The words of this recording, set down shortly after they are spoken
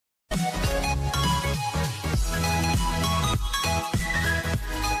Good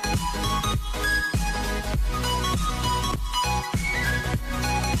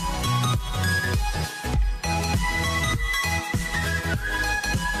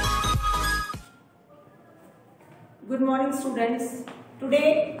morning students.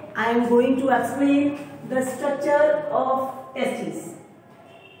 Today I am going to explain the structure of testes.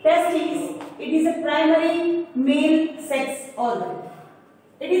 Testes, it is a primary male sex organ.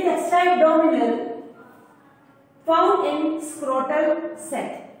 It is extra-abdominal, found in scrotal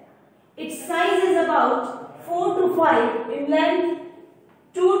sac. Its size is about 4 to 5 in length,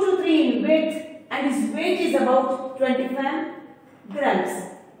 2 to 3 in width, and its weight is about 25 grams.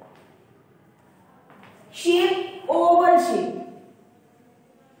 Shape, oval shape,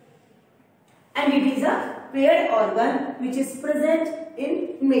 and it is a paired organ which is present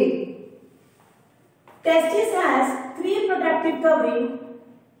in male. Testis has 3 protective covering.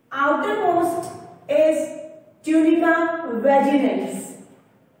 Outermost is tunica vaginalis.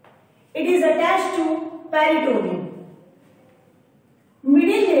 It is attached to peritoneum.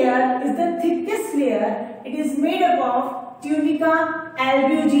 Middle layer is the thickest layer. It is made up of tunica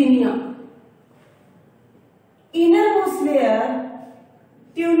albuginea. Innermost layer,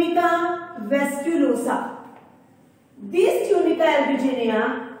 tunica vasculosa. This tunica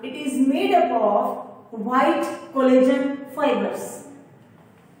albuginea, it is made up of white collagen fibers.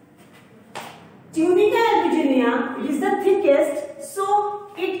 Tunica albuginea, it is the thickest, so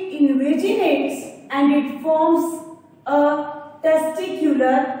it invaginates and it forms a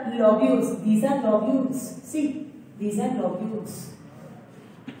testicular lobules. These are lobules. See, these are lobules.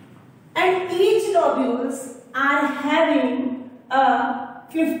 And each lobules are having a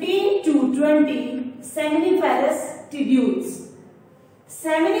 15 to 20 seminiferous tubules.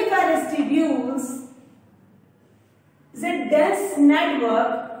 Seminiferous tubules is a dense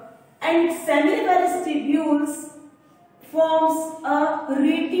network, and seminiferous tubules forms a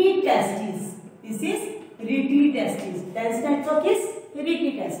rete testis. This is rete testis. Dense network is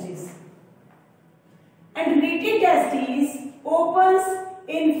rete testis. And rete testis opens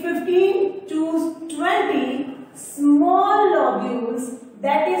in 15 to 20 small lobules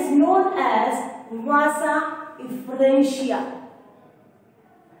that is known as vasa efferentia.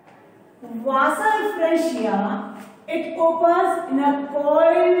 Vasa efferentia, it opens in a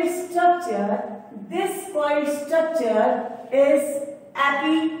coiled structure. This coiled structure is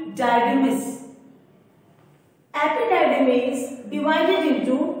epididymis. Epididymis divided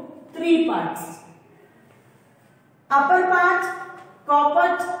into 3 parts. Upper part,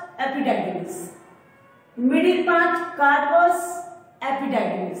 caput epididymis. Middle part, carpus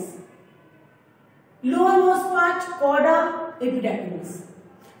epididymis. Lowermost part, cauda epididymis.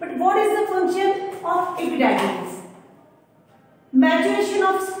 But what is the function of epididymis? Maturation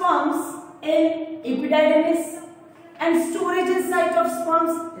of sperms in epididymis, and storage site of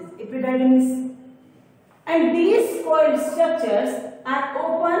sperms is epididymis. And these coiled structures are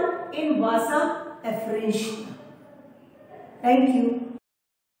open in vasa efferentia. Thank you.